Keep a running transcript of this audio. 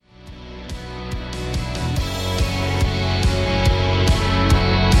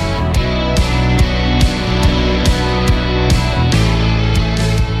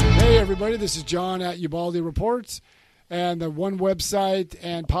This is John at Ubaldi Reports, and the one website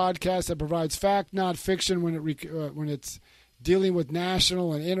and podcast that provides fact, not fiction, when it's dealing with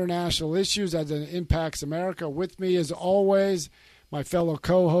national and international issues as it impacts America. With me, as always, my fellow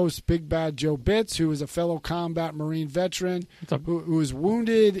co-host, Big Bad Joe Bitts, who is a fellow combat Marine veteran who was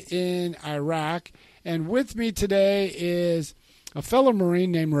wounded in Iraq. And with me today is a fellow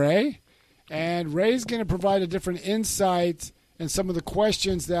Marine named Ray. And Ray's going to provide a different insight and some of the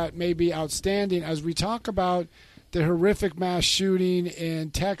questions that may be outstanding as we talk about the horrific mass shooting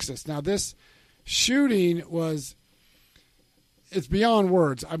in Texas. Now, this shooting it's beyond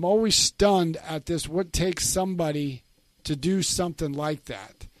words. I'm always stunned at this, what takes somebody to do something like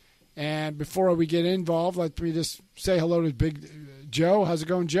that. And before we get involved, let me just say hello to Big Joe. How's it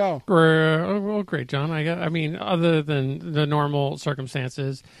going, Joe? Well, great, John. I mean, other than the normal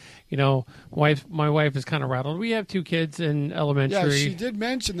circumstances, my wife is kind of rattled. We have 2 kids in elementary. Yeah, she did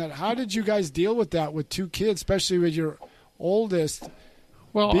mention that. How did you guys deal with that with 2 kids, especially with your oldest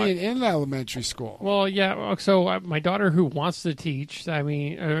being in elementary school? Well, yeah. So my daughter who wants to teach,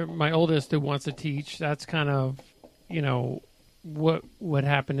 my oldest who wants to teach, that's kind of, what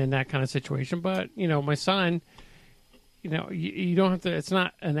happened in that kind of situation. But, my son, you don't have to, it's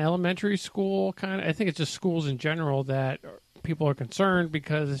not an elementary school kind of, I think it's just schools in general that people are concerned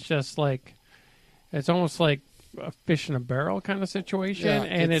because it's just like, it's almost like a fish in a barrel kind of situation. Yeah,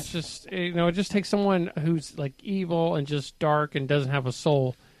 and it's just, it just takes someone who's like evil and just dark and doesn't have a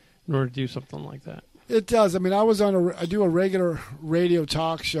soul in order to do something like that. It does. I mean, I do a regular radio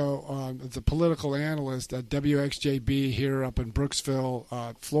talk show as a political analyst at WXJB here up in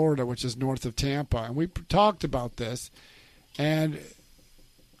Brooksville, Florida, which is north of Tampa. And we talked about this. And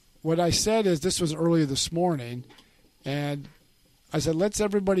what I said is, this was earlier this morning, and I said, let's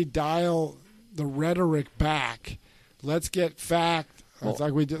everybody dial the rhetoric back. Let's get fact. That's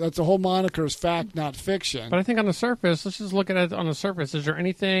the whole moniker is fact, not fiction. But I think on the surface, let's just look at it on the surface. Is there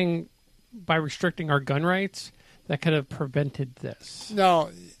anything by restricting our gun rights that could have prevented this? No,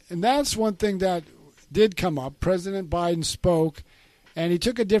 and that's one thing that did come up. President Biden spoke, and he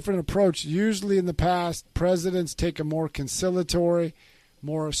took a different approach. Usually in the past, presidents take a more conciliatory,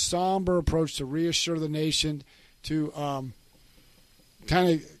 more somber approach to reassure the nation, to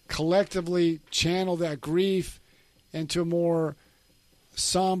kind of collectively channel that grief into a more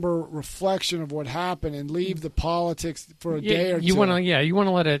somber reflection of what happened and leave the politics for a day or two. You want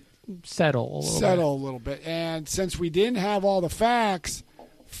to let it settle a little bit. And since we didn't have all the facts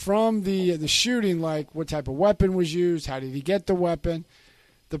from the shooting, like what type of weapon was used, how did he get the weapon,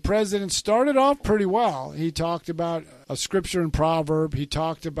 the president started off pretty well. He talked about a scripture and proverb. He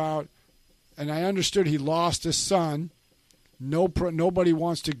talked about, and I understood he lost his son. Nobody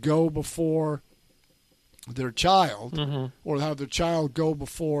wants to go before their child or have their child go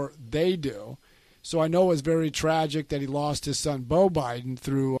before they do. So I know it's very tragic that he lost his son, Beau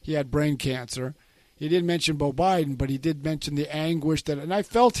Biden, he had brain cancer. He didn't mention Beau Biden, but he did mention the anguish and I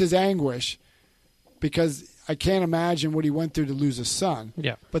felt his anguish because I can't imagine what he went through to lose his son.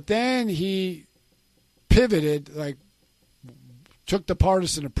 Yeah. But then he pivoted, took the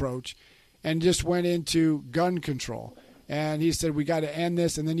partisan approach and just went into gun control. And he said, we got to end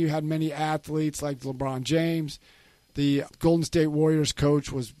this. And then you had many athletes like LeBron James. The Golden State Warriors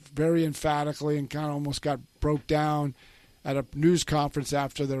coach was very emphatically and kind of almost broke down at a news conference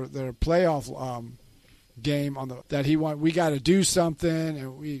after their playoff game we got to do something.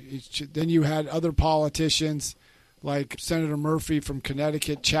 And then you had other politicians like Senator Murphy from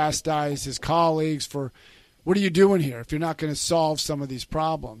Connecticut chastise his colleagues for, what are you doing here if you're not going to solve some of these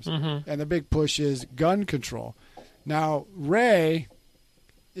problems? And the big push is gun control. Now, Ray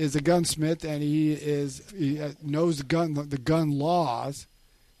is a gunsmith, and he knows the gun laws.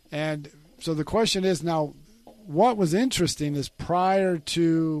 And so the question is now, what was interesting is prior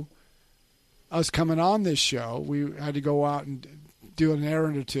to us coming on this show, we had to go out and do an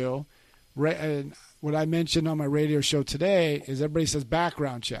errand or two. And what I mentioned on my radio show today is everybody says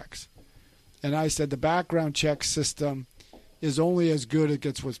background checks. And I said the background check system is only as good as it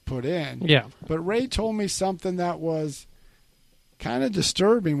gets what's put in. Yeah. But Ray told me something that was kind of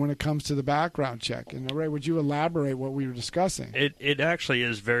disturbing when it comes to the background check. And Ray, would you elaborate what we were discussing? It actually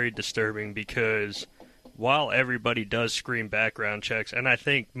is very disturbing because while everybody does scream background checks, and I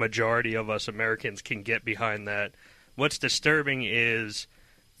think majority of us Americans can get behind that, what's disturbing is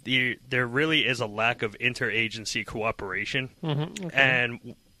there really is a lack of interagency cooperation. Okay.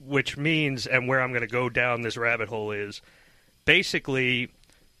 And which means, and where I'm going to go down this rabbit hole is, basically,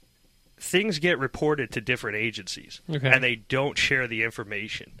 things get reported to different agencies, and they don't share the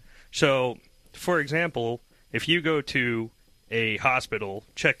information. So, for example, if you go to a hospital,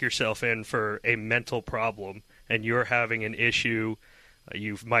 check yourself in for a mental problem, and you're having an issue,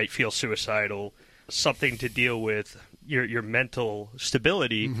 you might feel suicidal, something to deal with your mental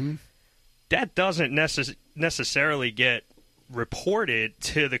stability, that doesn't necessarily get reported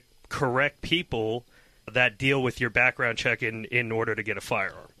to the correct people that deal with your background check in order to get a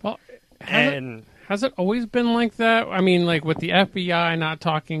firearm. Well, has it always been like that? I mean, like with the FBI not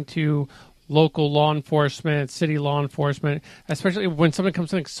talking to local law enforcement, city law enforcement, especially when something comes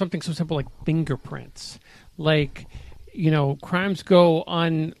to something so simple like fingerprints. Like, crimes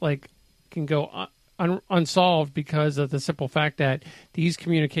can go unsolved because of the simple fact that these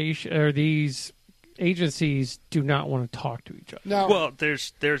these agencies do not want to talk to each other. No. Well,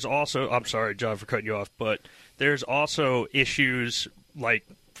 there's also, I'm sorry, John, for cutting you off, but there's also issues like,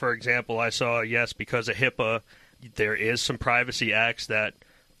 for example, I saw, yes, because of HIPAA, there is some privacy acts that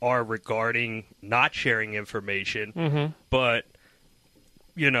are regarding not sharing information, but,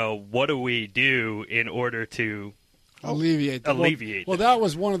 what do we do in order to alleviate that? Well, that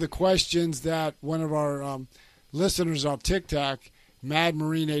was one of the questions that one of our listeners on TikTok, Mad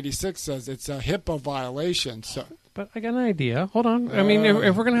Marine 86, says it's a HIPAA violation. So, but I got an idea. Hold on. I mean,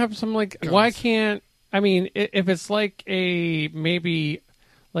 if we're gonna have some why can't? I mean, if it's like maybe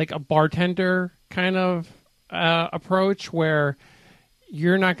a bartender kind of approach where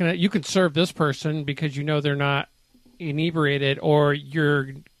you're not gonna, you can serve this person because they're not inebriated, or you're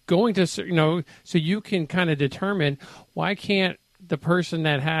going to, so you can kind of determine why can't the person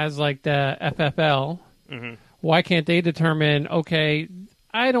that has like the FFL, why can't they determine, okay,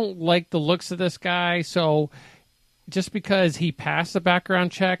 I don't like the looks of this guy, so just because he passed the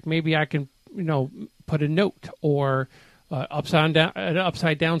background check, maybe I can, put a note or an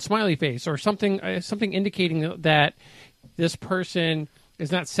upside down smiley face or something indicating that this person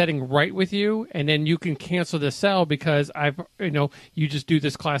is not setting right with you, and then you can cancel the sell because you just do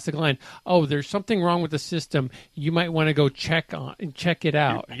this classic line. Oh, there's something wrong with the system. You might want to go check it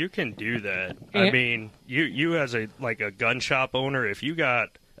out. You can do that. I mean, you as a gun shop owner, if you got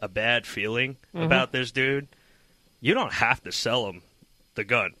a bad feeling about this dude, you don't have to sell him the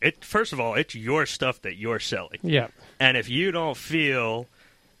gun. First of all, it's your stuff that you're selling. Yeah. And if you don't feel,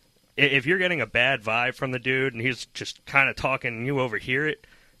 if you're getting a bad vibe from the dude and he's just kind of talking and you overhear it,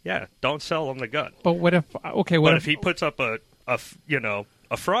 yeah, don't sell him the gun. But what if he puts up a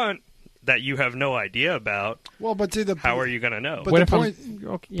front that you have no idea about? Well, but how are you going to know? But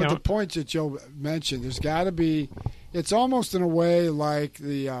the point that Joe mentioned, there's got to be. It's almost in a way like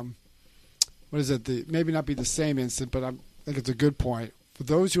the what is it? Maybe not be the same instant, but I think it's a good point for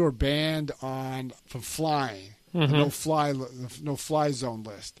those who are banned from flying, the no fly zone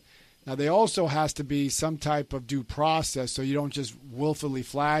list. Now, there also has to be some type of due process so you don't just willfully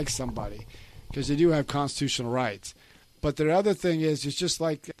flag somebody, because they do have constitutional rights. But the other thing is, it's just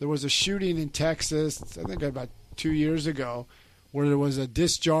like there was a shooting in Texas, I think about 2 years ago, where there was a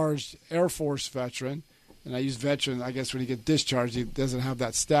discharged Air Force veteran. And I use veteran, I guess when he gets discharged, he doesn't have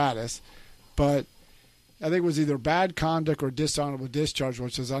that status. But I think it was either bad conduct or dishonorable discharge,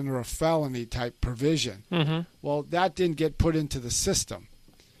 which is under a felony type provision. Well, that didn't get put into the system.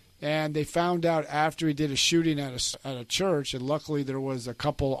 And they found out after he did a shooting at a church, and luckily there was a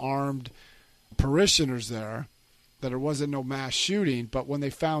couple armed parishioners there, that there wasn't no mass shooting. But when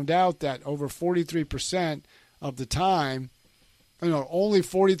they found out that over 43% of the time, only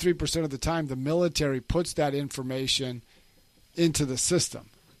 43% of the time, the military puts that information into the system.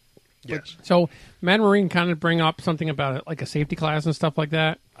 Yes. So, Mad Marine kind of bring up something about it, like a safety class and stuff like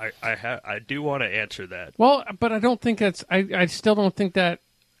that. I do want to answer that. Well, but I don't think that's. I still don't think that.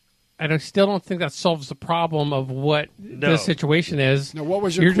 I still don't think that solves the problem of what the situation is. Now, what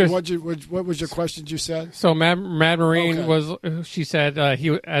was what was your question you said? So Mad Marine was. She said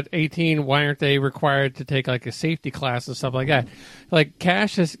he at 18. Why aren't they required to take like a safety class and stuff like that? Like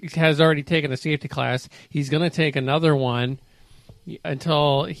Cash has already taken a safety class. He's going to take another one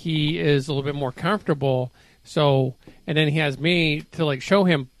until he is a little bit more comfortable. So, and then he has me to show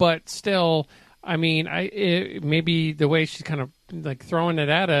him. But still, I mean, maybe the way she's kind of throwing it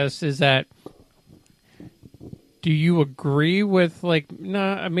at us is that, do you agree with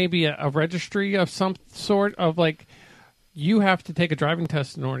maybe a registry of some sort of you have to take a driving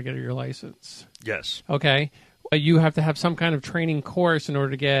test in order to get your license? Yes. Okay. You have to have some kind of training course in order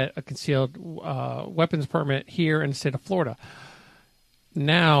to get a concealed weapons permit here in the state of Florida.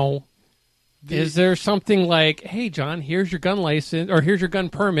 Now, is there something like, hey, John, here's your gun license or here's your gun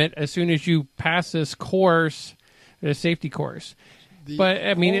permit as soon as you pass this course, the safety course? The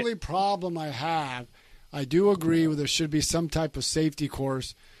only problem I have, I do agree with there should be some type of safety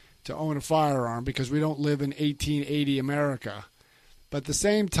course, to own a firearm because we don't live in 1880 America. But at the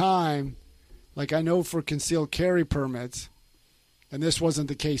same time, like I know for concealed carry permits, and this wasn't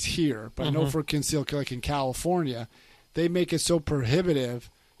the case here, but I know for concealed carry, like in California, they make it so prohibitive,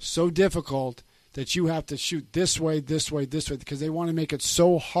 so difficult that you have to shoot this way, because they want to make it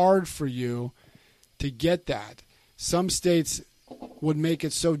so hard for you to get that. Some states would make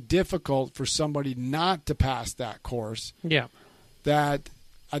it so difficult for somebody not to pass that course. Yeah. That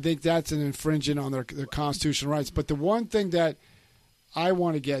I think that's an infringement on their constitutional rights. But the one thing that I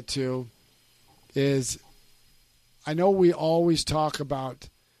want to get to is I know we always talk about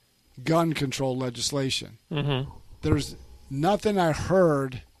gun control legislation. There's nothing I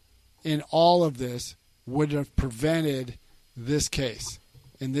heard in all of this would have prevented this case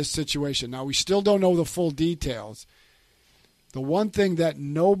in this situation. Now, we still don't know the full details. The one thing that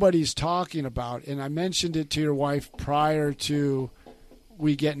nobody's talking about, and I mentioned it to your wife prior to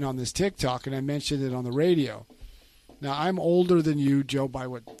we getting on this TikTok, and I mentioned it on the radio. Now, I'm older than you, Joe, by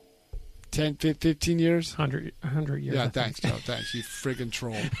what, 10, 15 years? 100 years. Yeah, thanks, Joe. Thanks. You friggin'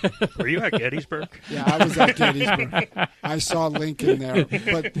 troll. Were you at Gettysburg? Yeah, I was at Gettysburg. I saw Lincoln there.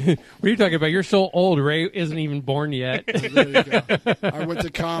 But what are you talking about? You're so old. Ray isn't even born yet. there you go. I went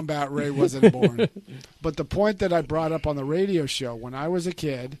to combat. Ray wasn't born. But the point that I brought up on the radio show, when I was a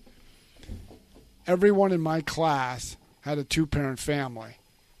kid, everyone in my class had a two-parent family.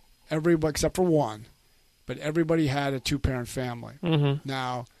 Everybody except for one. But everybody had a two-parent family.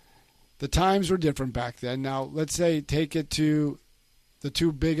 Now, the times were different back then. Now, let's say take it to the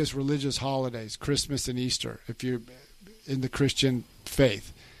two biggest religious holidays, Christmas and Easter, if you're in the Christian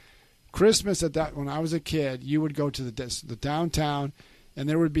faith. Christmas, when I was a kid, you would go to the downtown, and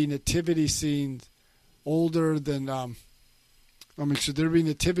there would be nativity scenes older than, there would be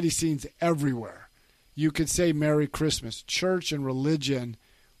nativity scenes everywhere. You could say Merry Christmas. Church and religion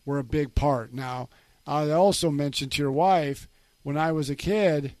were a big part. Now, I also mentioned to your wife, when I was a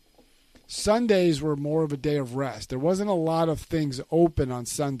kid, Sundays were more of a day of rest. There wasn't a lot of things open on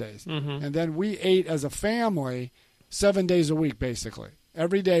Sundays. And then we ate as a family 7 days a week, basically.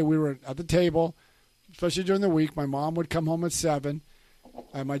 Every day we were at the table, especially during the week. My mom would come home at 7.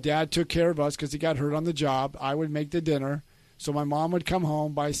 And my dad took care of us because he got hurt on the job. I would make the dinner. So my mom would come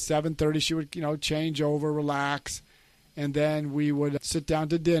home by 7:30. She would, change over, relax. And then we would sit down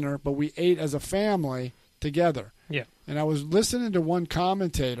to dinner. But we ate as a family together. Yeah. And I was listening to one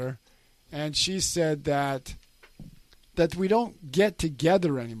commentator, and she said that we don't get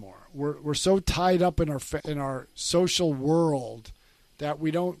together anymore. We're so tied up in our social world that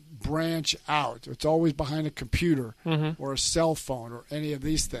we don't branch out. It's always behind a computer or a cell phone or any of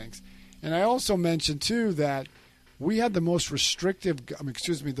these things. And I also mentioned too that we had the most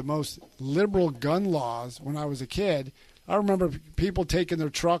the most liberal gun laws when I was a kid. I remember people taking their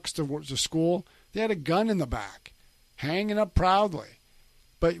trucks to school. They had a gun in the back, hanging up proudly.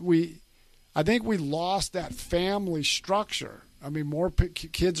 But I think we lost that family structure. I mean, more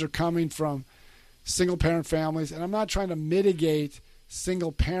kids are coming from single-parent families, and I'm not trying to mitigate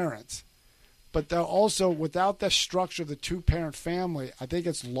single parents. But also, without the structure of the two-parent family, I think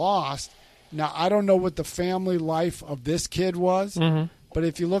it's lost. Now, I don't know what the family life of this kid was, but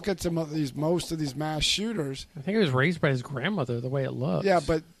if you look at most of these mass shooters... I think he was raised by his grandmother, the way it looks. Yeah,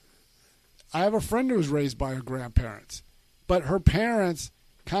 but I have a friend who was raised by her grandparents. But her parents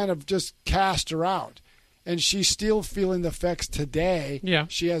kind of just cast her out. And she's still feeling the effects today. Yeah.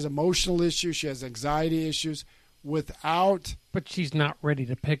 She has emotional issues. She has anxiety issues without... But she's not ready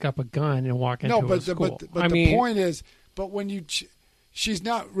to pick up a gun and walk into a school. But the point is, but when you... She's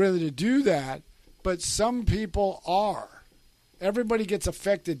not ready to do that, but some people are. Everybody gets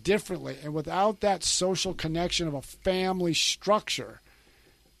affected differently. And without that social connection of a family structure,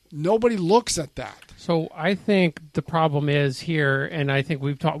 nobody looks at that. So I think the problem is here, and I think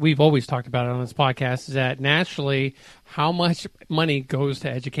we've always talked about it on this podcast, is that nationally, how much money goes to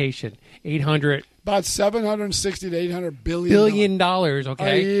education? About $760 to $800 billion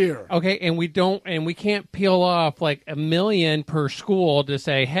okay, a year. Okay, and we can't peel off like $1 million per school to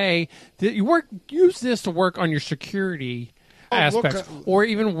say, hey, use this to work on your security aspects, or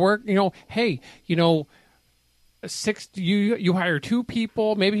even work. Hey, you hire 2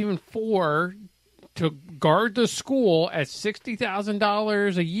 people, maybe even 4, to guard the school at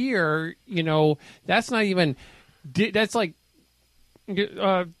 $60,000 a year. That's not even. That's like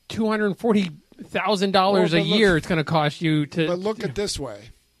 $240,000 a year. It's going to cost you to. But look at this way.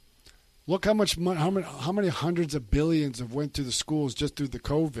 Look how much money, how many hundreds of billions have went to the schools just through the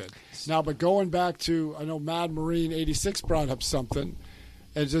COVID. Now, but going back to, I know Mad Marine 86 brought up something.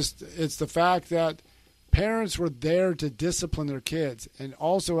 It's the fact that parents were there to discipline their kids. And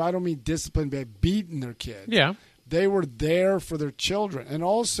also, I don't mean discipline by beating their kids. Yeah. They were there for their children. And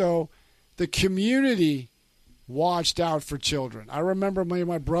also, the community watched out for children. I remember me and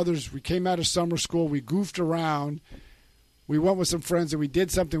my brothers, we came out of summer school, we goofed around, we went with some friends, and we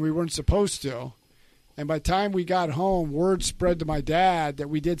did something we weren't supposed to. And by the time we got home, word spread to my dad that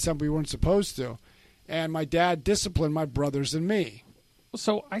we did something we weren't supposed to. And my dad disciplined my brothers and me.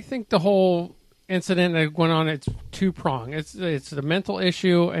 So I think the whole incident that went on, it's two-pronged. It's the mental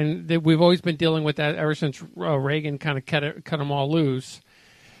issue, and we've always been dealing with that ever since Reagan kind of cut them all loose.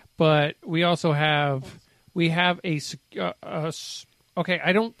 But we also have okay,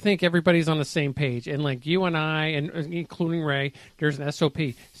 I don't think everybody's on the same page. And like you and I, and including Ray, there's an SOP,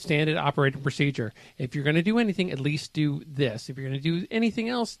 standard operating procedure. If you're going to do anything, at least do this. If you're going to do anything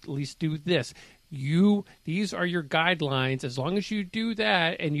else, at least do this. These are your guidelines. As long as you do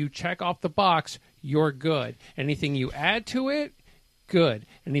that and you check off the box, you're good. Anything you add to it, good.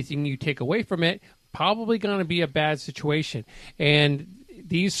 Anything you take away from it, probably going to be a bad situation. And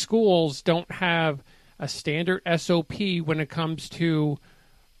these schools don't have a standard SOP when it comes to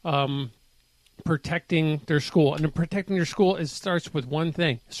protecting their school. And protecting your school starts with one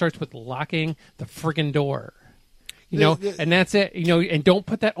thing. It starts with locking the friggin' door. And that's it. And don't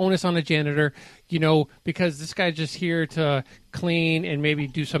put that onus on the janitor, because this guy's just here to clean and maybe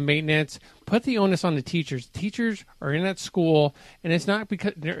do some maintenance. Put the onus on the teachers. Teachers are in that school, and it's not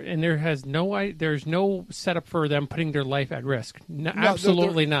because there's no setup for them putting their life at risk. No,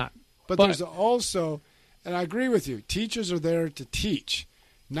 absolutely not. But there's also, and I agree with you, teachers are there to teach,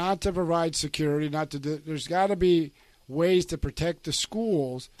 not to provide security. There's got to be ways to protect the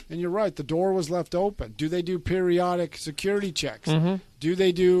schools. And you're right, the door was left open. Do they do periodic security checks? Mm-hmm. Do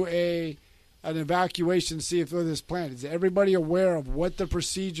they do an evacuation to see if there's planned? Is everybody aware of what the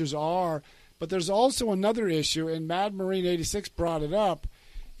procedures are? But there's also another issue, and Mad Marine 86 brought it up,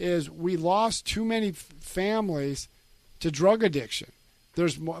 is we lost too many families to drug addiction.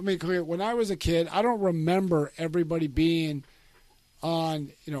 When I was a kid, I don't remember everybody being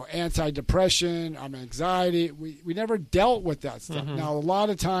on antidepressant, on anxiety. We never dealt with that stuff. Mm-hmm. Now, a lot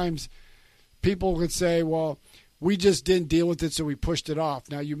of times people would say, well, we just didn't deal with it, so we pushed it off.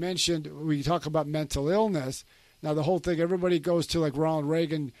 Now, you mentioned, we talk about mental illness. Now, the whole thing, everybody goes to like Ronald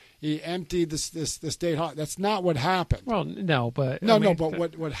Reagan, he emptied the state hospital. That's not what happened. Well, no, but...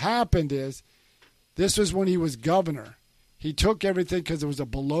 But what happened is, this was when he was governor. He took everything because there was a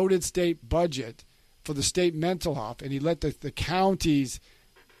bloated state budget for the state mental health, and he let the counties,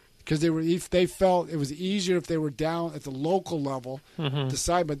 because they felt it was easier if they were down at the local level, mm-hmm.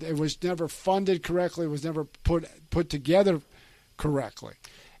 decide, but it was never funded correctly, it was never put together correctly.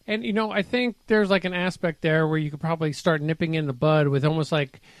 And, I think there's like an aspect there where you could probably start nipping in the bud with almost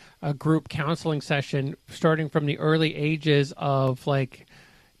like a group counseling session starting from the early ages of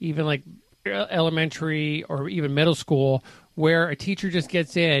even elementary or even middle school, where a teacher just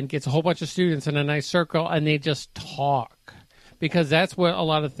gets a whole bunch of students in a nice circle and they just talk, because that's what a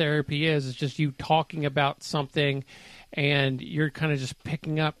lot of therapy is. It's just you talking about something and you're kind of just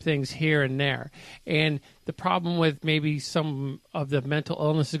picking up things here and there. And the problem with maybe some of the mental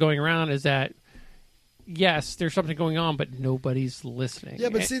illnesses going around is that, yes, there's something going on, but nobody's listening. Yeah,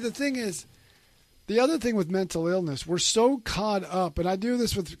 but see, the thing is, the other thing with mental illness, we're so caught up, and I do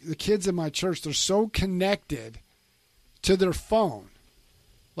this with the kids in my church, they're so connected to their phone.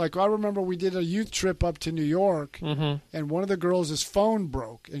 Like, I remember we did a youth trip up to New York, mm-hmm. and one of the girls' phone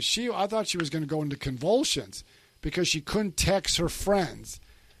broke, and I thought she was going to go into convulsions because she couldn't text her friends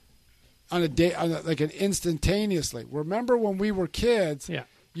on a day, instantaneously. Remember when we were kids, yeah.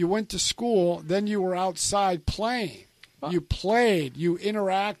 You went to school, then you were outside playing. You played. You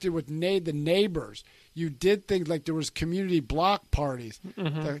interacted with the neighbors. You did things like there was community block parties.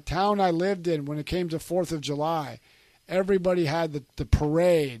 Mm-hmm. The town I lived in, when it came to 4th of July, everybody had the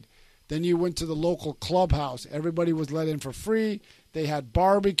parade. Then you went to the local clubhouse. Everybody was let in for free. They had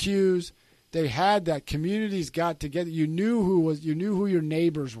barbecues. They had that. Communities got together. You knew who your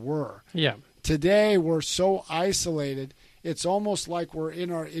neighbors were. Yeah. Today we're so isolated. It's almost like we're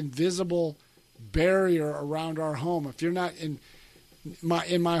in our invisible barrier around our home. If you're not in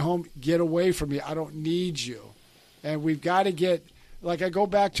my home, get away from me. I don't need you. And we've got to get, like, I go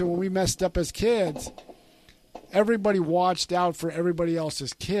back to when we messed up as kids, everybody watched out for everybody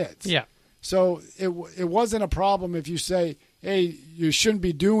else's kids. Yeah. So it wasn't a problem if you say, hey, you shouldn't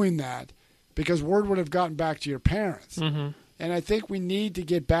be doing that, because word would have gotten back to your parents. Mm-hmm. And I think we need to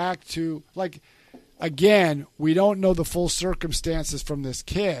get back to, again, we don't know the full circumstances from this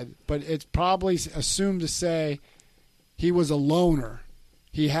kid, but it's probably assumed to say he was a loner.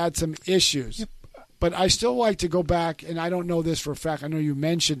 He had some issues. But I still like to go back, and I don't know this for a fact. I know you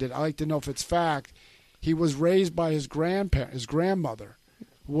mentioned it. I like to know if it's fact. He was raised by his grandmother.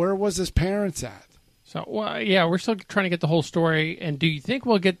 Where was his parents at? So, well, yeah, we're still trying to get the whole story. And do you think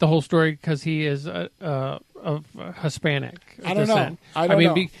we'll get the whole story because he is of Hispanic I don't descent? know. I don't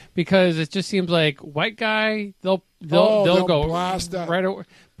know. Because it just seems like white guy, they'll go blast that. right away.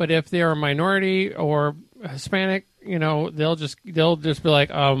 But if they're a minority or Hispanic, they'll just be like,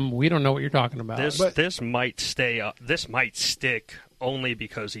 we don't know what you're talking about. This might stay up. This might stick only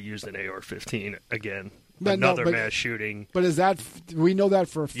because he used an AR-15 again. Another mass shooting. But is that we know that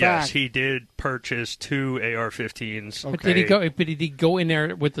for a fact? Yes, he did purchase 2 AR-15s. Okay. But did he go in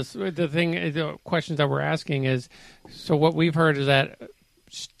there with the questions that we're asking is, so what we've heard is that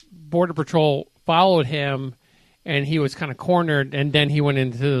Border Patrol followed him, and he was kind of cornered, and then he went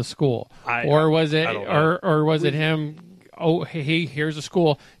into the school, or was it him? Oh, hey, here's a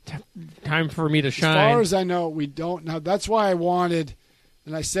school. Time for me to shine. As far as I know, we don't know. That's why I wanted,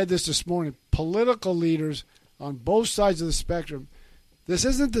 and I said this morning, political leaders on both sides of the spectrum. This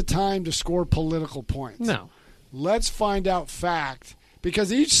isn't the time to score political points. No. Let's find out fact,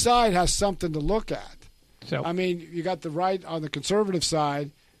 because each side has something to look at. So, I mean, you got the right on the conservative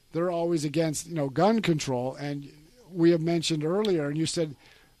side. They're always against, gun control. And we have mentioned earlier, and you said,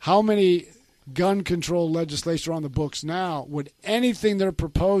 how many gun control legislation are on the books now? Would anything they're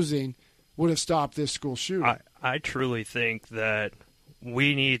proposing would have stopped this school shooting? I truly think that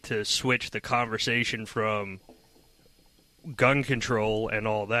we need to switch the conversation from gun control and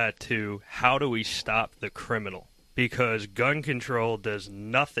all that to how do we stop the criminal? Because gun control does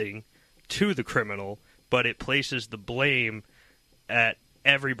nothing to the criminal, but it places the blame at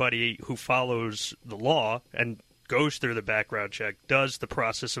everybody who follows the law and goes through the background check, does the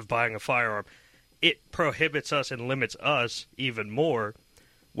process of buying a firearm. It prohibits us and limits us even more,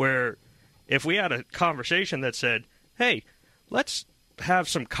 where if we had a conversation that said, hey, let's have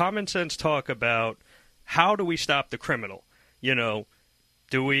some common sense talk about how do we stop the criminal?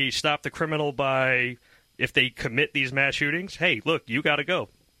 Do we stop the criminal by, if they commit these mass shootings, hey, look, you got to go.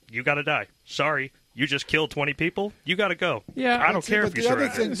 You got to die. Sorry, you just killed 20 people. You got to go. Yeah, I don't care if you're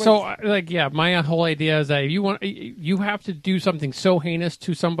surrounded. So, my whole idea is that you have to do something so heinous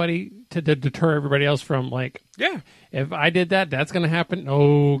to somebody to deter everybody else from, if I did that, that's going to happen.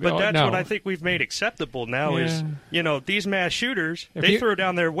 Oh, but that's no. what I think we've made acceptable now is, these mass shooters, they throw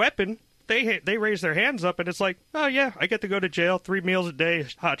down their weapon, they raise their hands up, and it's like, oh, yeah, I get to go to jail, 3 meals a day,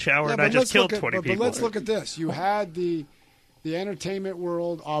 hot shower, and I just killed 20 people. But let's look at this. You had the entertainment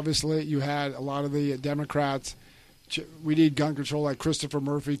world, obviously. You had a lot of the Democrats. We need gun control, like Christopher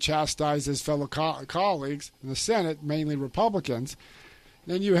Murphy chastised his fellow colleagues in the Senate, mainly Republicans.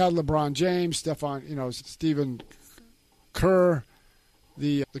 Then you had LeBron James, Stephen Kerr,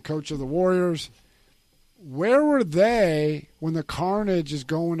 the coach of the Warriors. Where were they when the carnage is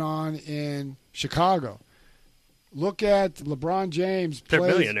going on in Chicago? Look at LeBron James. They're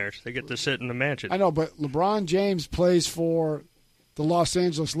millionaires. They get to sit in the mansion. I know, but LeBron James plays for the Los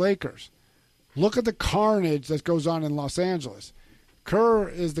Angeles Lakers. Look at the carnage that goes on in Los Angeles. Kerr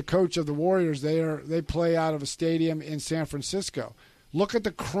is the coach of the Warriors. They play out of a stadium in San Francisco. Look at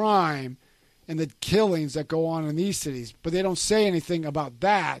the crime and the killings that go on in these cities. But they don't say anything about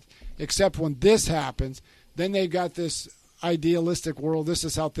that, except when this happens, then they've got this idealistic world. This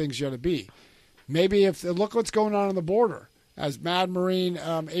is how things ought to be. Maybe look what's going on the border, as Mad Marine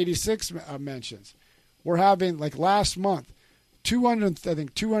 86 mentions. We're having, last month,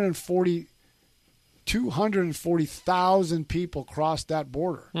 240,000 people crossed that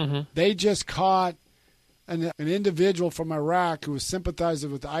border. Mm-hmm. They just caught an individual from Iraq who was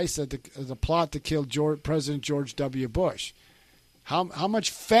sympathizing with ISIS as a plot to kill President George W. Bush. How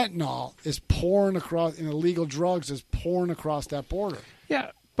much fentanyl is pouring across, and illegal drugs is pouring across that border?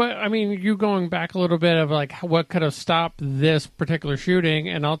 Yeah. But, you going back a little bit of, what could have stopped this particular shooting,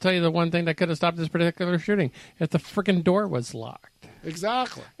 and I'll tell you the one thing that could have stopped this particular shooting, if the freaking door was locked.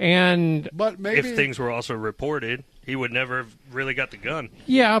 Exactly. But maybe if things were also reported, he would never have really got the gun.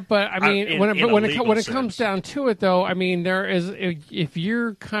 Yeah, but, when it comes down to it, though, there is, if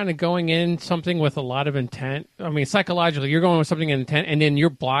you're kind of going in something with a lot of intent, psychologically, you're going with something in intent, and then you're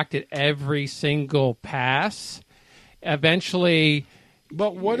blocked at every single pass, eventually...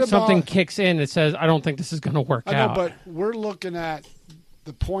 But what about something kicks in that says, I don't think this is going to work out. I know, but we're looking at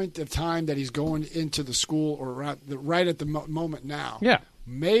the point of time that he's going into the school or right at the moment now. Yeah.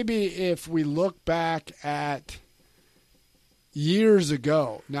 Maybe if we look back at years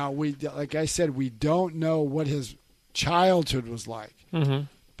ago, now like I said, we don't know what his childhood was like. Mm-hmm.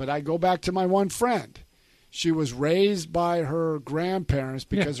 But I go back to my one friend. She was raised by her grandparents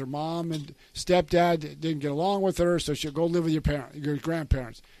because her mom and stepdad didn't get along with her, so she'll go live with your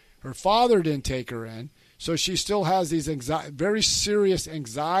grandparents. Her father didn't take her in, so she still has these very serious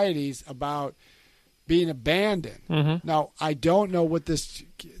anxieties about being abandoned. Mm-hmm. Now, I don't know what this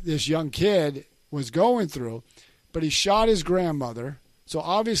young kid was going through, but he shot his grandmother, so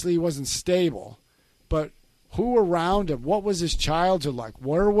obviously he wasn't stable. But who around him? What was his childhood like?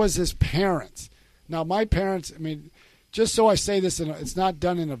 Where was his parents? Now, my parents, I mean, just so I say this, it's not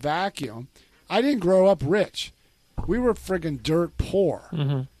done in a vacuum. I didn't grow up rich. We were friggin' dirt poor.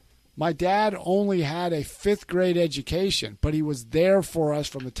 Mm-hmm. My dad only had a 5th grade education, but he was there for us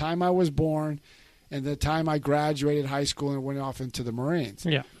from the time I was born and the time I graduated high school and went off into the Marines.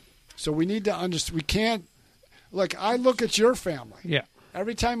 Yeah. So we need to understand. We can't, like, I look at your family. Yeah.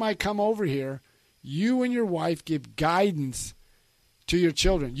 Every time I come over here, you and your wife give guidance to your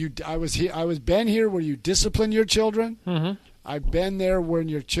children. I was been here where you discipline your children. Mm-hmm. I've been there when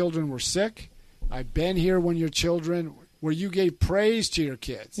your children were sick. I've been here when your children, where you gave praise to your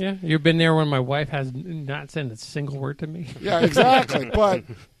kids. Yeah, you've been there when my wife has not said a single word to me. Yeah, exactly. But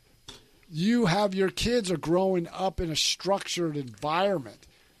you have your kids are growing up in a structured environment.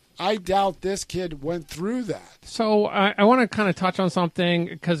 I doubt this kid went through that. So I want to kind of touch on something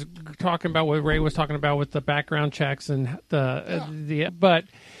because talking about what Ray was talking about with the background checks and but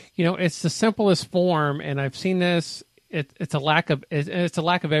you know, it's the simplest form, and I've seen this. It's a lack of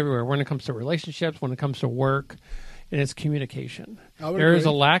everywhere when it comes to relationships, when it comes to work, and it's communication. There is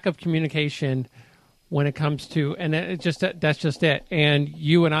a lack of communication when it comes to, and that's just it. And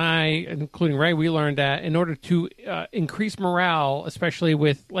you and I, including Ray, we learned that in order to increase morale, especially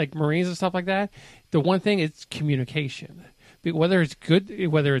with like Marines and stuff like that, the one thing is communication. Whether it's good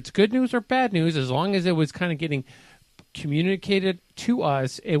news or bad news, as long as it was kind of getting communicated to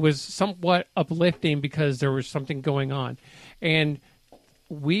us, it was somewhat uplifting because there was something going on. And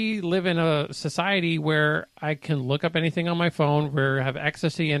we live in a society where I can look up anything on my phone. We have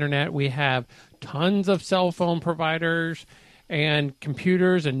access to the internet. We have tons of cell phone providers and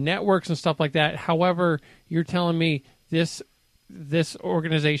computers and networks and stuff like that. However, you're telling me this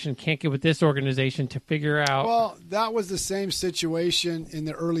organization can't get with this organization to figure out. Well, that was the same situation in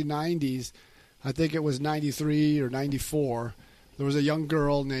the early 90s. I think it was 93 or 94. There was a young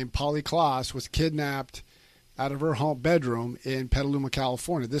girl named Polly Klaas was kidnapped out of her home bedroom in Petaluma,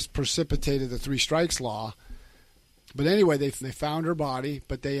 California. This precipitated the 3 strikes law. But anyway, they found her body,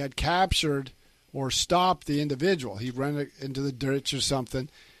 but they had captured or stopped the individual. He ran into the ditch or something.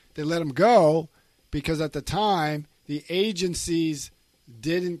 They let him go because at the time, the agencies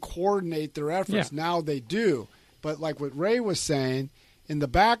didn't coordinate their efforts. Yeah. Now they do. But like what Ray was saying, in the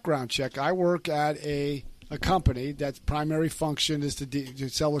background check, I work at a company that's primary function is to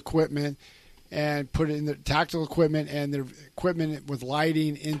sell equipment and put it in the tactical equipment and their equipment with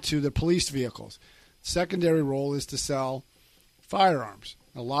lighting into the police vehicles. Secondary role is to sell firearms.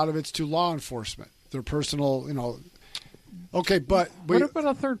 A lot of it's to law enforcement. Their personal, Okay, but what about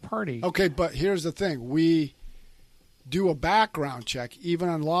a third party? Okay, but here's the thing: we do a background check even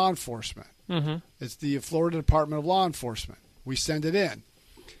on law enforcement. Mm-hmm. It's the Florida Department of Law Enforcement. We send it in.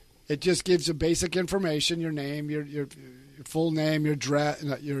 It just gives you basic information: your name, your full name, your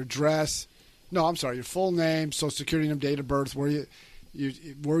address. No, I'm sorry, your full name, Social Security number, date of birth, where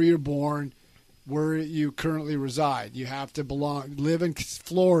you're born, where you currently reside. You have to live in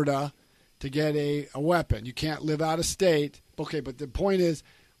Florida to get a weapon. You can't live out of state. Okay, but the point is,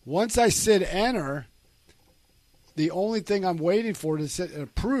 once I said enter, the only thing I'm waiting for is to sit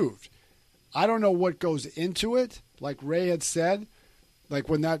approved. I don't know what goes into it. Like Ray had said, like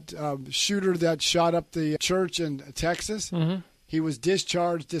when that shooter that shot up the church in Texas, mm-hmm. he was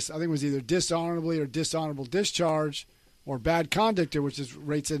discharged. I think it was either dishonorably or dishonorable discharge or bad conduct, which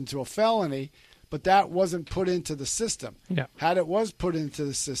rates it into a felony. But that wasn't put into the system. Yeah. Had it was put into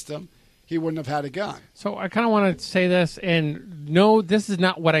the system, he wouldn't have had a gun. So I kind of want to say this, and no, this is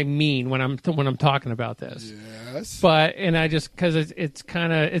not what I mean when I'm talking about this. Yes. But I just because it's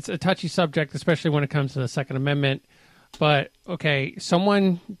a touchy subject, especially when it comes to the Second Amendment. But okay,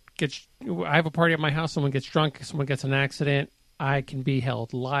 I have a party at my house. Someone gets drunk. Someone gets in an accident. I can be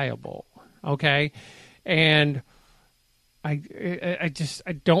held liable. Okay, and I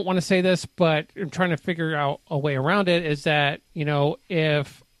don't want to say this, but I'm trying to figure out a way around it. Is that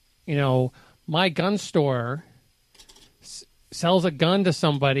if my gun store sells a gun to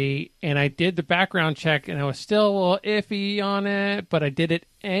somebody and I did the background check and I was still a little iffy on it, but I did it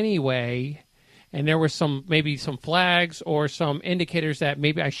anyway, and there were maybe some flags or some indicators that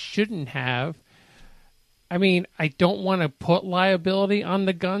maybe I shouldn't have. I mean, I don't want to put liability on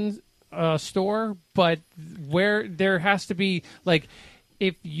the gun store, but where there has to be, like,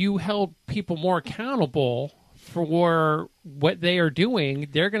 if you held people more accountable for what they are doing,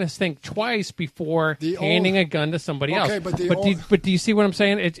 they're going to think twice before handing a gun to somebody else. But do you see what I'm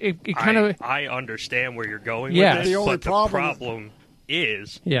saying? It kind of. I understand where you're going Yeah. with this, The problem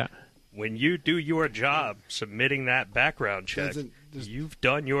is Yeah. when you do your job submitting that background check, you've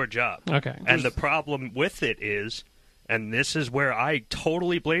done your job. Okay. And the problem with it is, and this is where I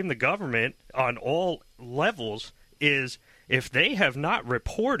totally blame the government on all levels, is if they have not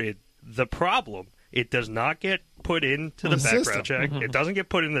reported the problem, it does not get put into the background check. Mm-hmm. It doesn't get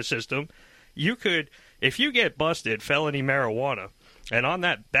put in the system. You could, if you get busted felony marijuana, and on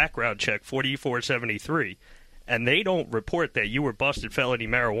that background check, 4473, and they don't report that you were busted felony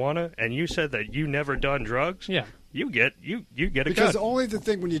marijuana, and you said that you never done drugs, Yeah. you get a Because gun. only the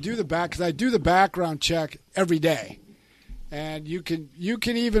thing when you do because I do the background check every day, and you can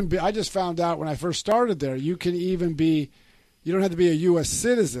even be. I just found out when I first started there, you can even be. You don't have to be a U.S.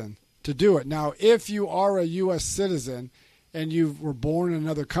 citizen to do it. Now, if you are a U.S. citizen and you were born in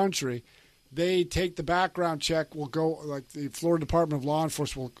another country, they take the background check. Will go like the Florida Department of Law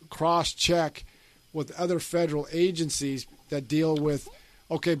Enforcement will cross-check with other federal agencies that deal with.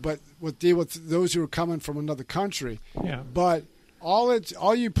 Okay, but deal with those who are coming from another country. Yeah. But all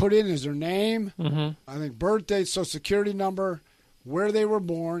you put in is their name, Mm-hmm. I think birthday, social security number, where they were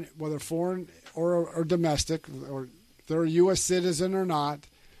born, whether foreign or domestic, or if they're a U.S. citizen or not.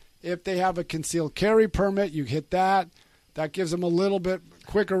 If they have a concealed carry permit, you hit that. That gives them a little bit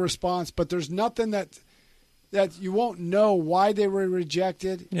quicker response. But there's nothing that you won't know why they were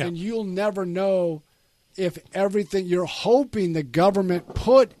rejected, and you'll never know if everything. You're hoping the government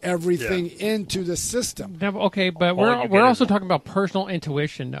put everything into the system. Okay, but All we're also talking about personal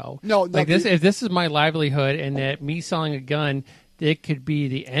intuition, though. No, like this. If this is my livelihood, and that me selling a gun, it could be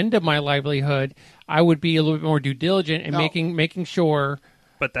the end of my livelihood. I would be a little bit more due diligent and making sure.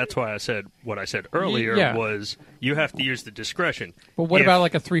 But that's why I said what I said earlier was you have to use the discretion. But what about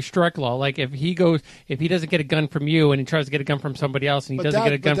like a 3-strike law? Like if he doesn't get a gun from you and he tries to get a gun from somebody else and he doesn't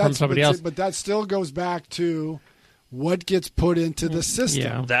get a gun from somebody else. But that still goes back to what gets put into the system.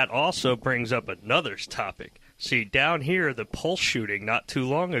 Yeah. That also brings up another topic. See, down here, the Pulse shooting not too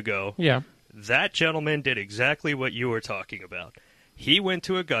long ago, that gentleman did exactly what you were talking about. He went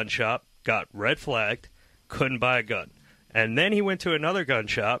to a gun shop, got red flagged, couldn't buy a gun. And then he went to another gun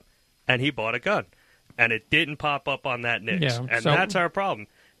shop, and he bought a gun. And it didn't pop up on that NICS. Yeah, and that's our problem.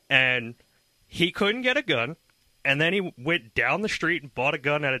 And he couldn't get a gun, and then he went down the street and bought a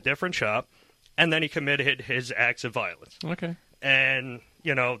gun at a different shop, and then he committed his acts of violence. Okay. And,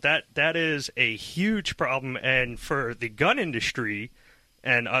 that is a huge problem. And for the gun industry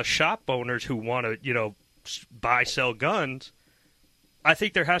and us shop owners who want to, buy, sell guns, I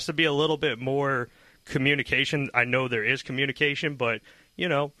think there has to be a little bit more communication. I know there is communication, but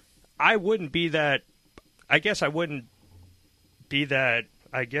I wouldn't be that. I guess I wouldn't be that.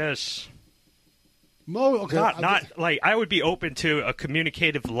 I guess not like I would be open to a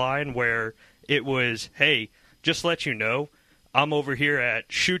communicative line where it was, hey, just let you know, I'm over here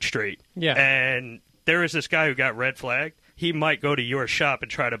at Shoot Straight, and there is this guy who got red flagged. He might go to your shop and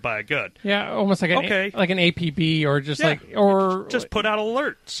try to buy a gun. Yeah, almost like an APB or just just put out an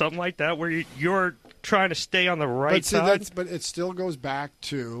alert, something like that, where you're trying to stay on the right side. But it still goes back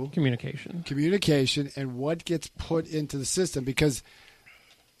to communication and what gets put into the system. Because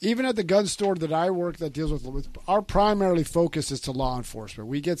even at the gun store that I work that deals with, our primarily focus is to law enforcement.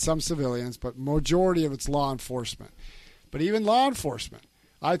 We get some civilians, but majority of it's law enforcement. But even law enforcement,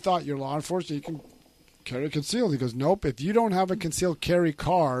 I thought your law enforcement, you can carry concealed. He goes, nope. If you don't have a concealed carry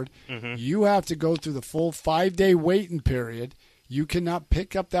card, you have to go through the full 5-day waiting period. You cannot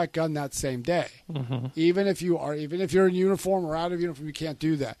pick up that gun that same day. Even if you're in uniform or out of uniform, you can't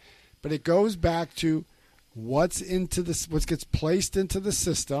do that. But it goes back to what gets placed into the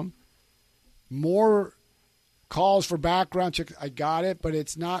system. More calls for background check. I got it, but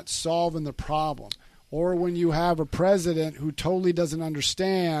it's not solving the problem. Or when you have a president who totally doesn't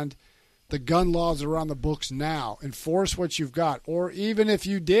understand the gun laws are on the books now. Enforce what you've got. Or even if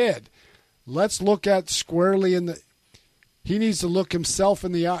you did, let's look at squarely he needs to look himself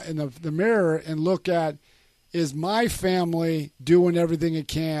in the mirror and look at, is my family doing everything it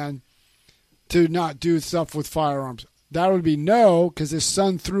can to not do stuff with firearms? That would be no, because his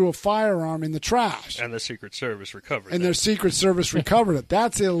son threw a firearm in the trash. And the Secret Service recovered it. And their Secret Service recovered it.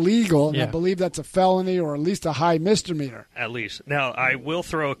 That's illegal, and I believe that's a felony or at least a high misdemeanor. At least. Now, I will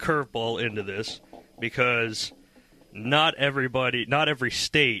throw a curveball into this because not every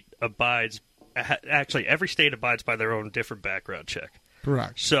state abides. Actually, every state abides by their own different background check.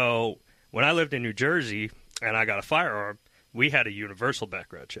 Correct. So when I lived in New Jersey and I got a firearm, we had a universal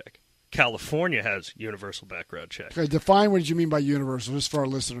background check. California has universal background check. Okay, define what you mean by universal, just for our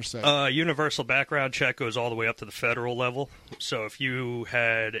listeners' sake. Universal background check goes all the way up to the federal level. So if you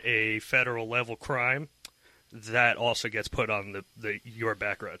had a federal level crime, that also gets put on your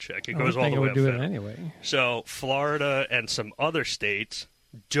background check. It goes all the way up. I would do it anyway. So Florida and some other states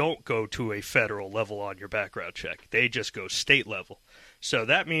don't go to a federal level on your background check. They just go state level. So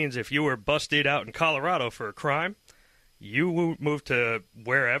that means if you were busted out in Colorado for a crime, you move to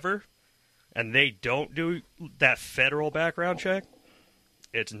wherever, and they don't do that federal background check,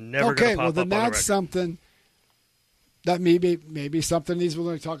 it's never going to pop up on the record. Okay, well, then that's something that maybe something needs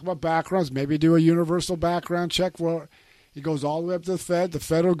to talk about backgrounds. Maybe do a universal background check where it goes all the way up to the Fed. The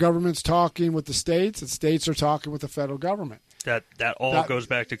federal government's talking with the states, and states are talking with the federal government. That all goes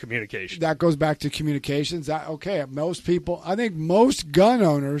back to communication. That goes back to communications. Most people, I think most gun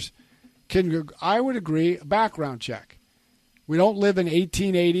owners I would agree, a background check. We don't live in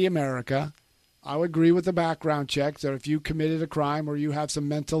 1880 America. I would agree with the background check that if you committed a crime or you have some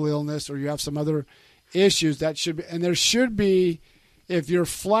mental illness or you have some other issues, that should be, and there should be, if you're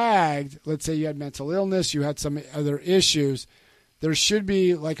flagged, let's say you had mental illness, you had some other issues, there should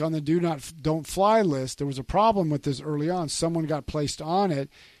be, like on the don't fly list, there was a problem with this early on. Someone got placed on it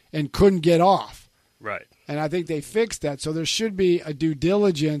and couldn't get off. Right. And I think they fixed that. So there should be a due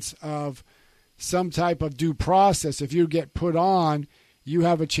diligence of some type of due process. If you get put on, you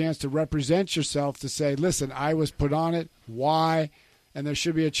have a chance to represent yourself to say, listen, I was put on it. Why? And there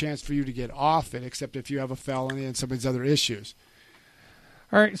should be a chance for you to get off it, except if you have a felony and some of these other issues.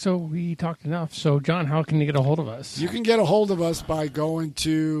 All right, so we talked enough. So, John, how can you get a hold of us? You can get a hold of us by going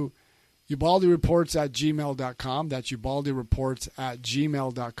to ubaldireports@gmail.com. That's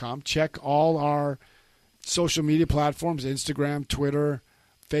ubaldireports@gmail.com. Check all our social media platforms, Instagram, Twitter,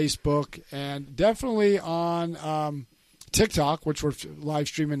 Facebook, and definitely on TikTok, which we're live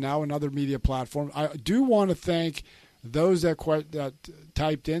streaming now, and other media platforms. I do want to thank those that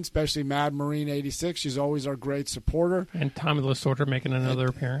typed in, especially Mad Marine 86. She's always our great supporter. And Tommy Lasorda making another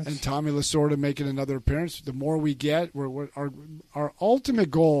appearance. And Tommy Lasorda making another appearance. The more we get, our ultimate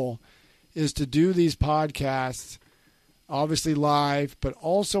goal is to do these podcasts, obviously live, but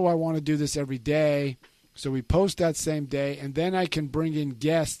also I want to do this every day. So we post that same day, and then I can bring in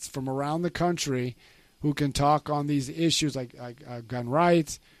guests from around the country who can talk on these issues like gun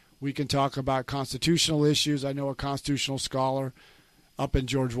rights. We can talk about constitutional issues. I know a constitutional scholar up in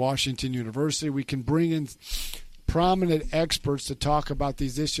George Washington University. We can bring in prominent experts to talk about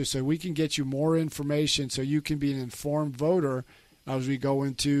these issues so we can get you more information so you can be an informed voter as we go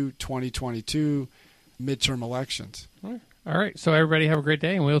into 2022 midterm elections. All right. So everybody have a great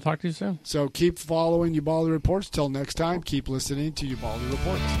day, and we'll talk to you soon. So keep following Ubaldi Reports. Till next time, keep listening to Ubaldi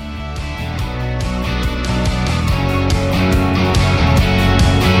Reports.